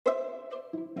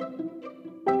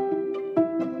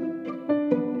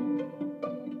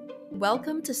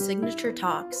Welcome to Signature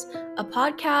Talks, a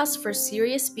podcast for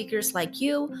serious speakers like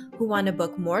you who want to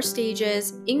book more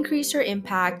stages, increase your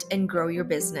impact, and grow your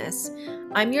business.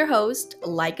 I'm your host,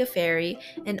 Like a Fairy,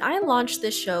 and I launched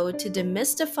this show to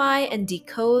demystify and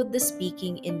decode the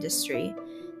speaking industry.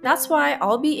 That's why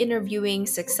I'll be interviewing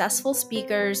successful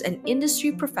speakers and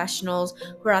industry professionals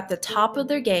who are at the top of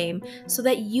their game so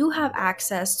that you have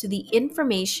access to the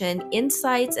information,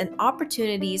 insights, and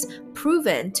opportunities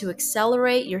proven to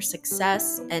accelerate your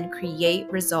success and create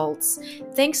results.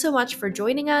 Thanks so much for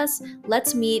joining us.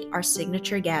 Let's meet our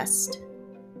signature guest.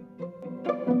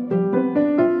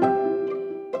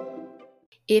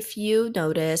 If you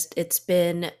noticed, it's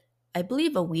been, I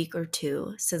believe, a week or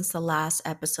two since the last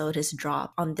episode has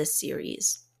dropped on this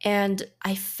series. And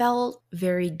I felt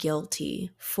very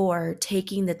guilty for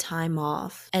taking the time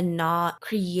off and not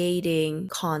creating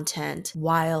content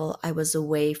while I was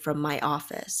away from my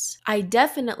office. I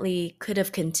definitely could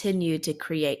have continued to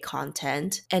create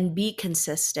content and be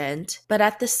consistent, but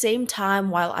at the same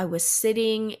time, while I was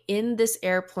sitting in this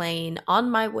airplane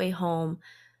on my way home,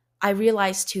 I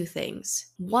realized two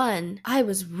things. One, I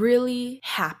was really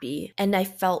happy and I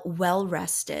felt well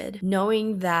rested,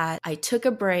 knowing that I took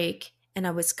a break and I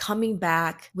was coming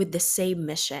back with the same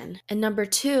mission. And number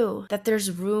two, that there's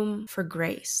room for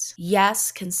grace.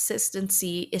 Yes,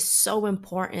 consistency is so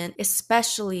important,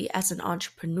 especially as an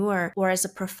entrepreneur or as a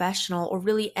professional or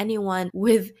really anyone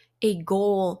with a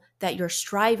goal that you're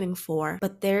striving for,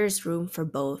 but there's room for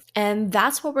both. And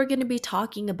that's what we're going to be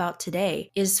talking about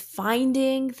today, is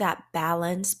finding that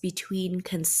balance between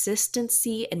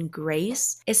consistency and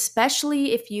grace,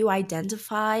 especially if you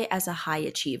identify as a high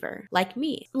achiever like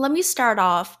me. Let me start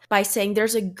off by saying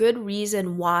there's a good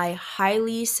reason why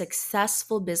highly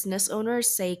successful business owners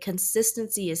say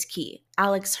consistency is key.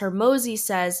 Alex Hormozi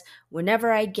says,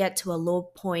 whenever I get to a low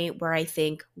point where I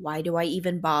think, why do I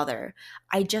even bother?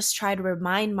 I just try to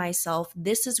remind myself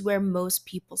this is where most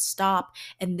people stop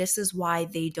and this is why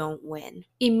they don't win.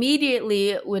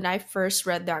 Immediately, when I first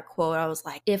read that quote, I was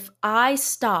like, if I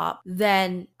stop,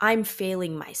 then I'm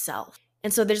failing myself.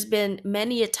 And so there's been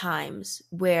many a times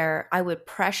where I would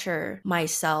pressure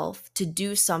myself to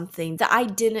do something that I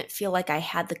didn't feel like I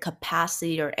had the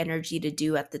capacity or energy to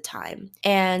do at the time.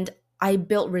 And I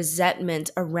built resentment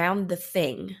around the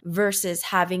thing versus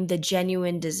having the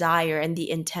genuine desire and the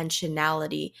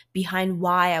intentionality behind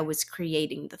why I was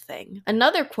creating the thing.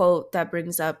 Another quote that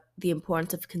brings up the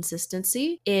importance of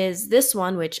consistency is this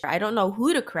one, which I don't know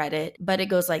who to credit, but it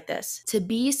goes like this. To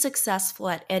be successful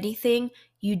at anything,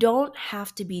 you don't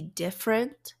have to be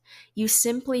different. You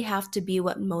simply have to be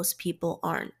what most people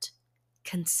aren't: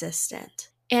 consistent.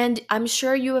 And I'm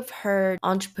sure you have heard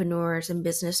entrepreneurs and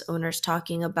business owners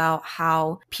talking about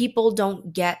how people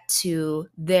don't get to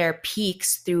their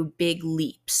peaks through big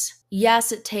leaps.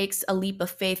 Yes, it takes a leap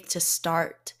of faith to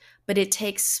start, but it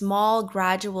takes small,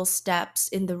 gradual steps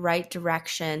in the right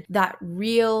direction, that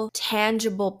real,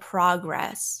 tangible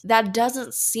progress that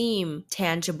doesn't seem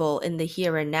tangible in the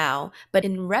here and now. But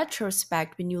in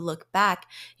retrospect, when you look back,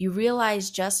 you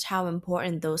realize just how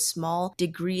important those small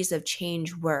degrees of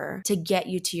change were to get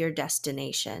you to your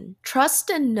destination. Trust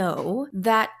and know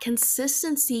that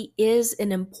consistency is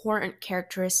an important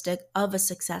characteristic of a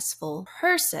successful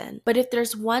person. But if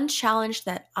there's one challenge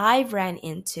that I've ran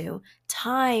into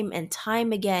time and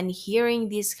time again, hearing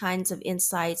these kinds of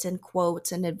insights and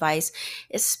quotes and advice,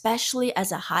 especially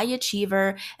as a high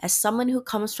achiever, as someone who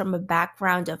comes from a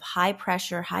background of high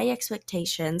pressure, high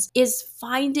expectations, is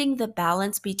finding the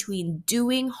balance between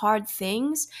doing hard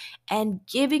things and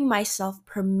giving myself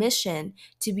permission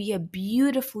to be a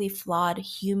beautifully flawed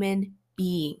human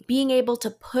being. Being able to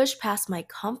push past my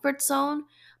comfort zone,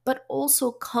 but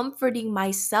also comforting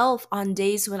myself on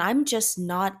days when I'm just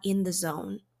not in the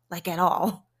zone. Like at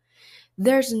all.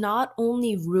 There's not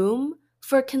only room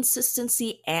for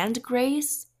consistency and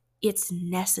grace, it's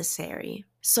necessary.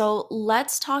 So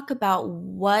let's talk about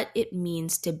what it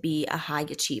means to be a high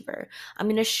achiever. I'm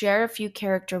going to share a few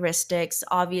characteristics.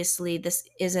 Obviously, this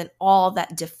isn't all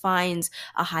that defines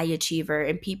a high achiever,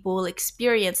 and people will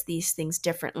experience these things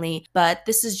differently, but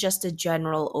this is just a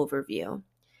general overview.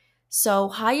 So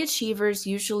high achievers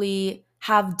usually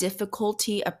have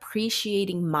difficulty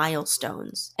appreciating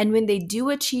milestones. And when they do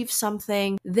achieve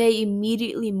something, they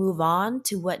immediately move on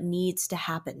to what needs to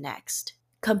happen next.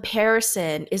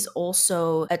 Comparison is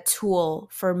also a tool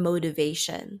for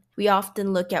motivation. We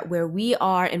often look at where we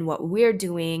are and what we're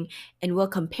doing, and we'll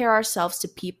compare ourselves to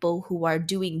people who are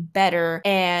doing better,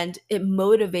 and it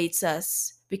motivates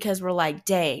us because we're like,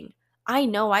 dang, I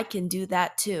know I can do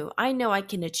that too. I know I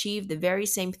can achieve the very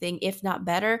same thing, if not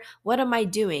better. What am I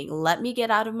doing? Let me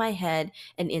get out of my head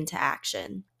and into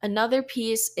action. Another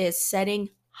piece is setting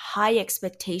high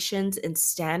expectations and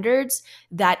standards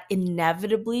that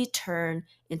inevitably turn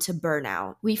into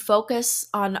burnout. We focus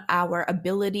on our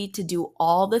ability to do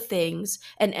all the things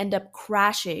and end up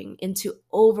crashing into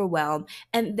overwhelm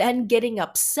and then getting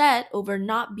upset over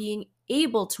not being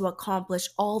able to accomplish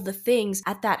all the things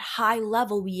at that high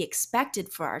level we expected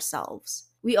for ourselves.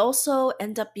 We also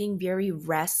end up being very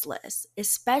restless,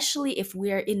 especially if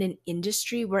we're in an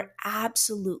industry we're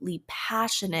absolutely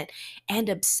passionate and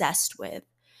obsessed with.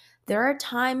 There are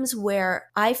times where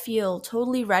I feel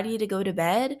totally ready to go to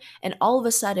bed, and all of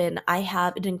a sudden I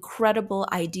have an incredible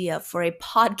idea for a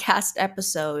podcast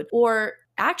episode. Or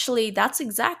actually, that's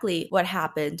exactly what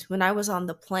happened when I was on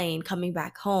the plane coming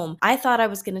back home. I thought I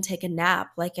was going to take a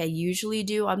nap like I usually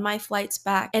do on my flights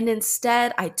back, and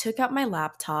instead I took out my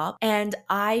laptop and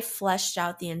I fleshed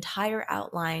out the entire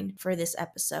outline for this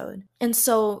episode. And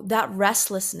so that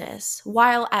restlessness,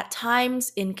 while at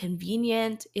times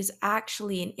inconvenient, is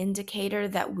actually an indicator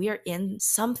that we're in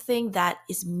something that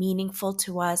is meaningful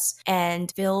to us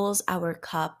and fills our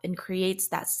cup and creates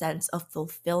that sense of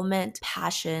fulfillment,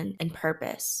 passion, and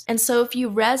purpose. And so if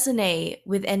you resonate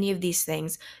with any of these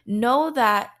things, know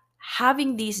that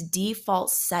having these default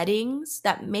settings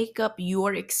that make up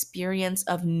your experience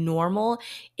of normal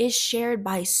is shared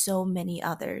by so many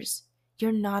others.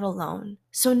 You're not alone.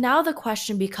 So now the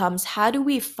question becomes, how do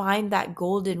we find that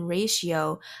golden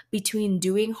ratio between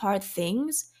doing hard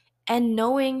things and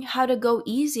knowing how to go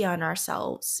easy on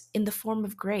ourselves in the form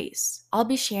of grace? I'll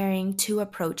be sharing two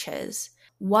approaches.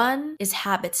 One is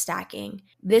habit stacking.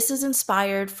 This is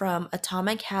inspired from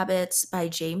Atomic Habits by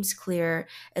James Clear,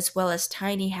 as well as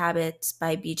Tiny Habits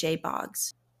by BJ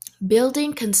Boggs.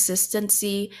 Building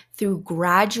consistency through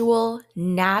gradual,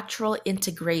 natural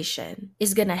integration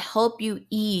is going to help you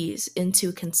ease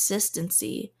into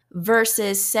consistency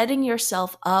versus setting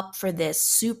yourself up for this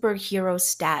superhero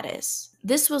status.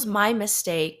 This was my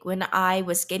mistake when I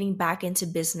was getting back into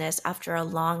business after a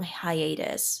long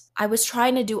hiatus. I was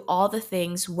trying to do all the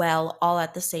things well all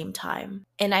at the same time.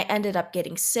 And I ended up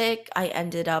getting sick. I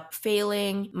ended up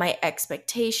failing my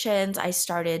expectations. I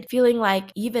started feeling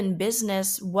like even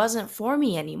business wasn't for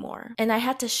me anymore. And I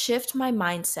had to shift my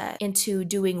mindset into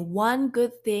doing one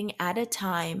good thing at a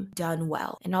time done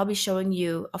well. And I'll be showing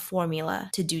you a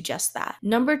formula to do just that.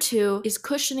 Number two is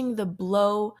cushioning the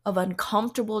blow of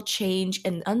uncomfortable change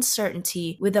and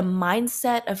uncertainty with a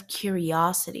mindset of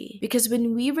curiosity. Because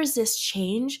when we resist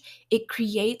change, it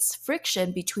creates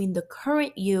friction between the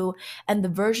current you and the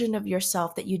version of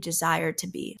yourself that you desire to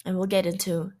be. And we'll get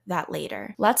into that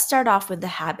later. Let's start off with the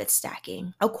habit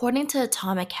stacking. According to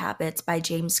Atomic Habits by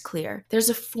James Clear, there's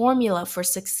a formula for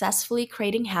successfully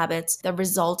creating habits that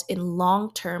result in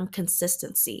long-term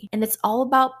consistency. And it's all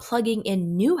about plugging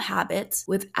in new habits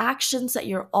with actions that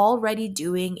you're already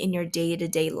doing in your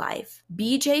day-to-day life.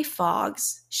 BJ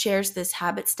Foggs shares this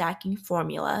habit stacking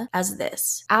formula as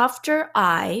this: after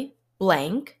I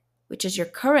blank, which is your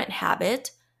current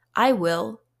habit, I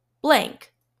will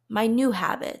blank, my new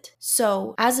habit.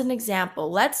 So, as an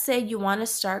example, let's say you want to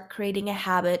start creating a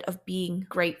habit of being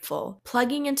grateful.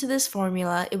 Plugging into this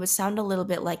formula, it would sound a little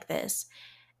bit like this: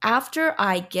 after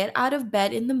I get out of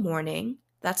bed in the morning,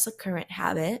 that's the current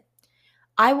habit,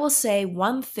 I will say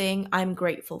one thing I'm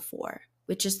grateful for,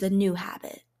 which is the new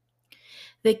habit.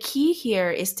 The key here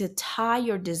is to tie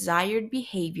your desired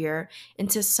behavior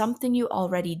into something you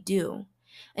already do.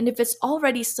 And if it's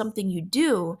already something you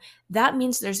do, that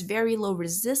means there's very low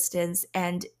resistance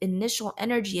and initial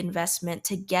energy investment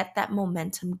to get that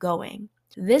momentum going.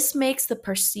 This makes the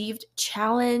perceived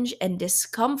challenge and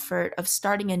discomfort of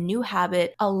starting a new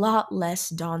habit a lot less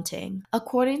daunting.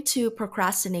 According to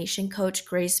procrastination coach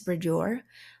Grace Berdure,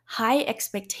 high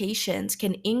expectations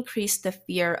can increase the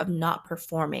fear of not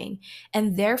performing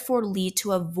and therefore lead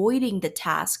to avoiding the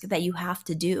task that you have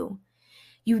to do.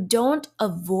 You don't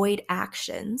avoid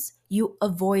actions, you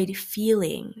avoid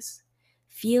feelings.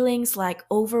 Feelings like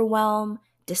overwhelm,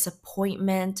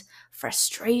 disappointment,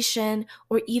 frustration,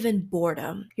 or even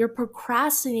boredom. You're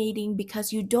procrastinating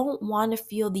because you don't want to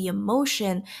feel the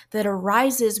emotion that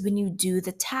arises when you do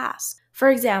the task. For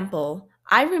example,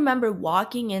 I remember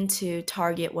walking into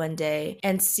Target one day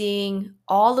and seeing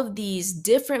all of these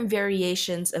different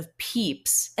variations of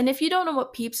Peeps. And if you don't know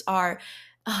what Peeps are,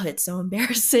 oh, it's so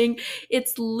embarrassing.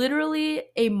 It's literally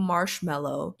a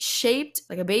marshmallow shaped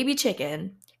like a baby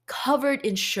chicken covered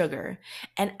in sugar.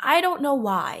 And I don't know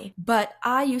why, but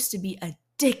I used to be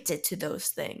addicted to those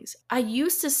things. I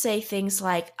used to say things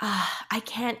like, I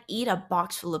can't eat a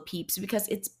box full of Peeps because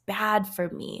it's bad for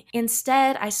me.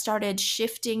 Instead, I started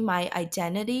shifting my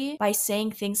identity by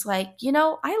saying things like,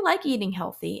 I like eating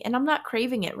healthy and I'm not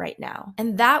craving it right now.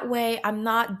 And that way, I'm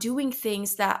not doing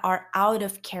things that are out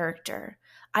of character.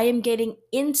 I am getting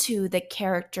into the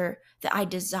character that I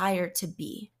desire to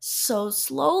be. So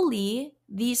slowly,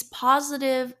 these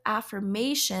positive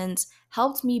affirmations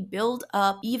helped me build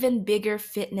up even bigger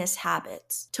fitness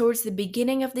habits. Towards the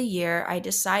beginning of the year, I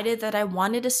decided that I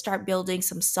wanted to start building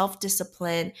some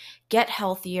self-discipline, get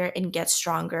healthier, and get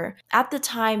stronger. At the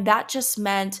time, that just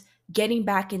meant getting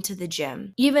back into the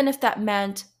gym, even if that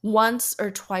meant once or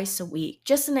twice a week.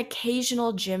 Just an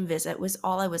occasional gym visit was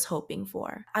all I was hoping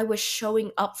for. I was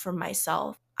showing up for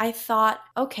myself. I thought,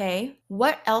 okay,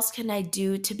 what else can I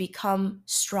do to become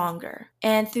stronger?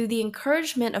 And through the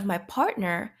encouragement of my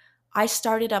partner, I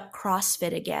started up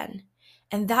CrossFit again.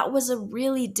 And that was a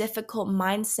really difficult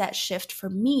mindset shift for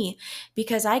me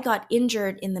because I got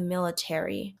injured in the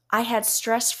military. I had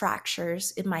stress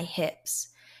fractures in my hips.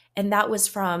 And that was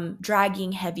from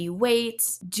dragging heavy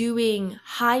weights, doing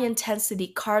high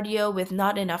intensity cardio with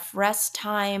not enough rest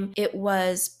time. It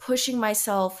was pushing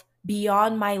myself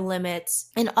beyond my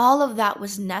limits, and all of that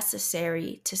was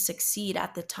necessary to succeed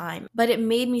at the time. But it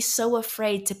made me so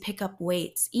afraid to pick up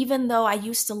weights, even though I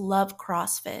used to love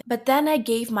CrossFit. But then I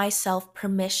gave myself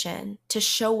permission to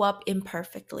show up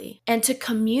imperfectly and to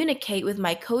communicate with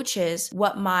my coaches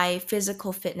what my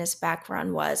physical fitness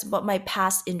background was, what my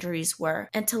past injuries were,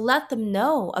 and to let them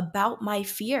know about my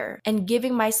fear, and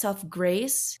giving myself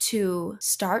grace to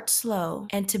start slow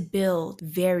and to build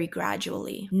very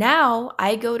gradually. Now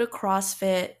I go to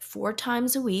CrossFit 4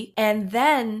 times a week, and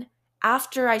then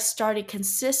after I started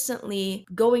consistently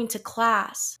going to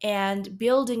class and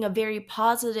building a very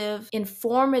positive,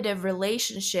 informative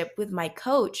relationship with my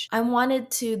coach, I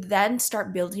wanted to then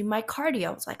start building my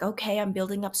cardio. It's like, okay, I'm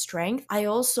building up strength. I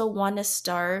also want to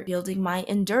start building my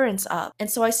endurance up.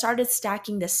 And so I started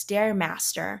stacking the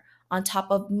Stairmaster on top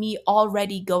of me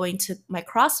already going to my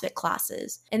CrossFit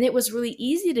classes. And it was really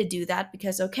easy to do that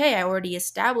because, okay, I already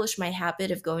established my habit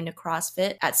of going to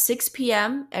CrossFit at 6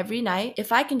 p.m. every night.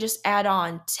 If I can just add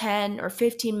on 10 or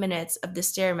 15 minutes of the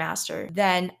Stairmaster,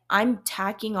 then I'm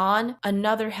tacking on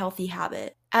another healthy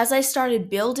habit. As I started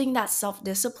building that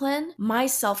self-discipline, my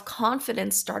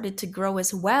self-confidence started to grow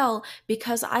as well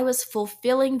because I was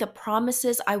fulfilling the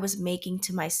promises I was making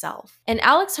to myself. And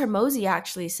Alex Hormozi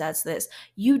actually says this: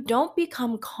 you don't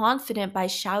become confident by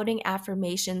shouting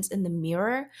affirmations in the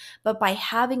mirror, but by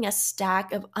having a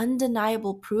stack of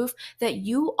undeniable proof that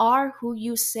you are who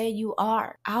you say you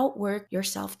are. Outwork your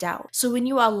self-doubt. So when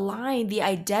you align the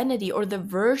identity or the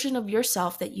version of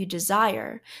yourself that you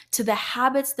desire to the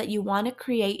habits that you want to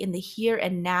create in the here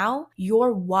and now,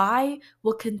 your why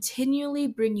will continually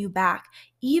bring you back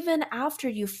even after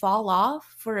you fall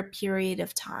off for a period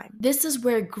of time. This is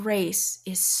where grace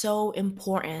is so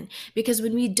important, because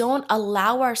when we don't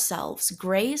allow ourselves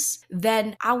grace,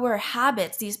 then our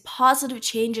habits, these positive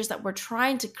changes that we're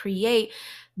trying to create,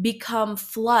 become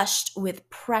flushed with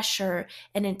pressure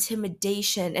and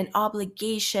intimidation and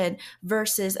obligation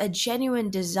versus a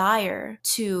genuine desire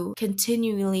to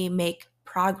continually make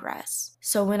progress.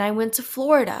 So when I went to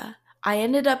Florida, I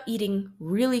ended up eating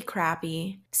really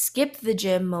crappy, skipped the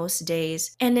gym most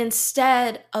days, and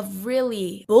instead of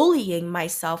really bullying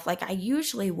myself like I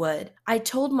usually would, I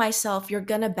told myself, you're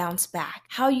gonna bounce back.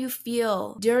 How you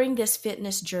feel during this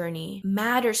fitness journey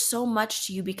matters so much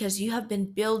to you because you have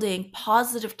been building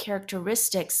positive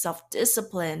characteristics,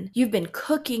 self-discipline. You've been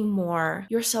cooking more.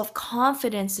 Your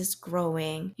self-confidence is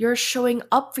growing. You're showing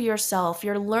up for yourself.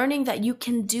 You're learning that you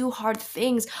can do hard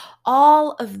things.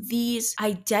 All of these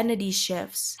identity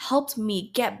shifts helped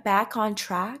me get back on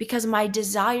track because my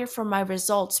desire for my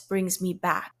results brings me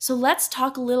back. So let's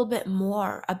talk a little bit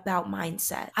more about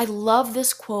mindset. I love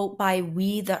this quote by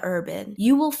We the Urban.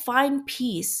 You will find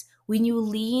peace when you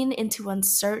lean into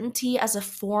uncertainty as a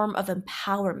form of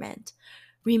empowerment.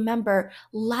 Remember,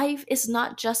 life is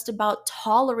not just about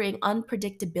tolerating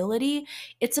unpredictability,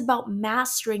 it's about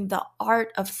mastering the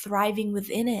art of thriving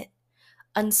within it.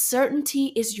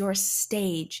 Uncertainty is your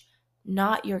stage,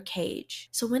 not your cage.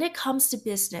 So when it comes to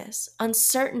business,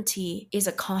 uncertainty is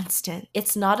a constant.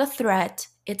 It's not a threat,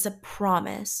 it's a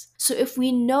promise. So if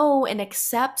we know and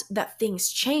accept that things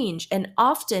change, and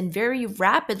often very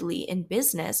rapidly in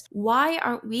business, why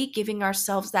aren't we giving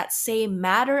ourselves that same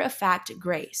matter-of-fact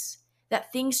grace?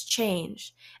 That things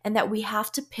change and that we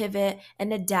have to pivot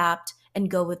and adapt and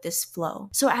go with this flow.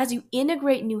 So as you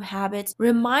integrate new habits,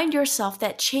 remind yourself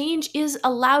that change is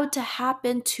allowed to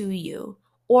happen to you,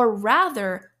 or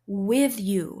rather, with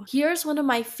you. Here's one of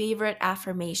my favorite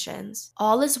affirmations.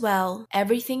 All is well,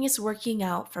 everything is working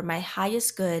out for my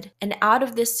highest good, and out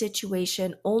of this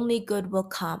situation, only good will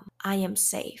come. I am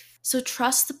safe. So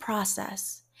trust the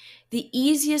process. The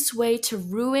easiest way to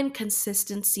ruin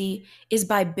consistency is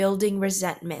by building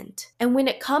resentment. And when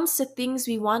it comes to things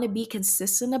we want to be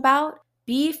consistent about,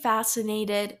 be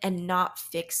fascinated and not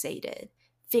fixated.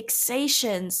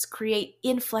 Fixations create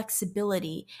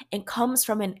inflexibility and comes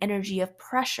from an energy of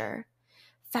pressure.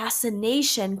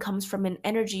 Fascination comes from an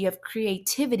energy of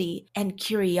creativity and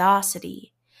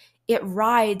curiosity. It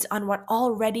rides on what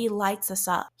already lights us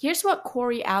up. Here's what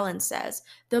Corey Allen says.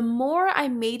 The more I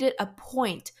made it a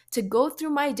point to go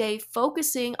through my day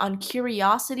focusing on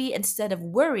curiosity instead of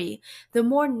worry, the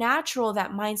more natural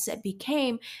that mindset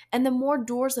became and the more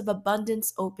doors of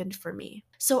abundance opened for me.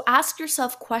 So ask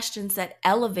yourself questions that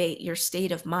elevate your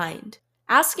state of mind.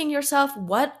 Asking yourself,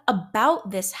 what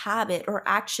about this habit or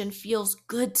action feels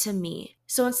good to me?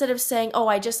 So instead of saying, oh,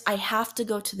 I have to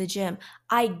go to the gym,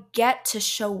 I get to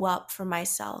show up for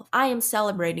myself. I am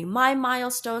celebrating my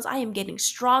milestones. I am getting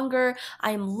stronger.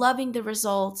 I am loving the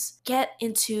results. Get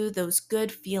into those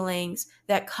good feelings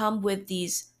that come with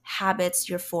these habits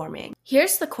you're forming.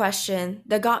 Here's the question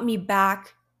that got me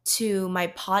back to my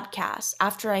podcast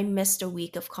after I missed a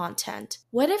week of content.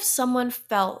 What if someone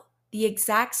felt the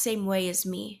exact same way as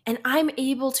me, and I'm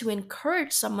able to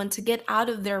encourage someone to get out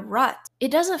of their rut?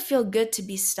 It doesn't feel good to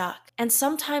be stuck, and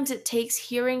sometimes it takes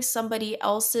hearing somebody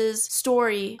else's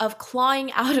story of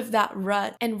clawing out of that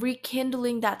rut and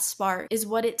rekindling that spark is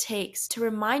what it takes to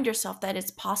remind yourself that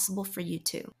it's possible for you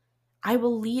too. I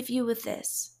will leave you with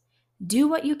this. Do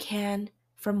what you can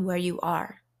from where you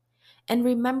are. And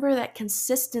remember that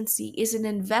consistency is an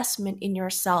investment in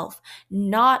yourself,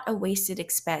 not a wasted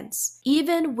expense.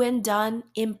 Even when done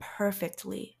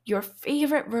imperfectly, your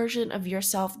favorite version of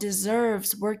yourself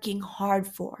deserves working hard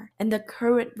for, and the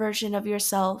current version of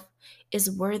yourself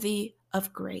is worthy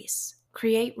of grace.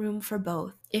 Create room for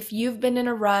both. If you've been in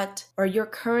a rut or you're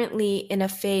currently in a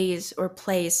phase or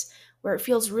place where it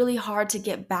feels really hard to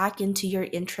get back into your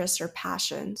interests or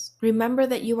passions, remember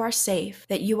that you are safe,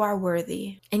 that you are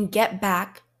worthy, and get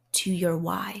back to your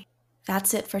why.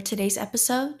 That's it for today's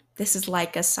episode. This is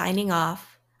Laika signing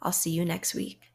off. I'll see you next week.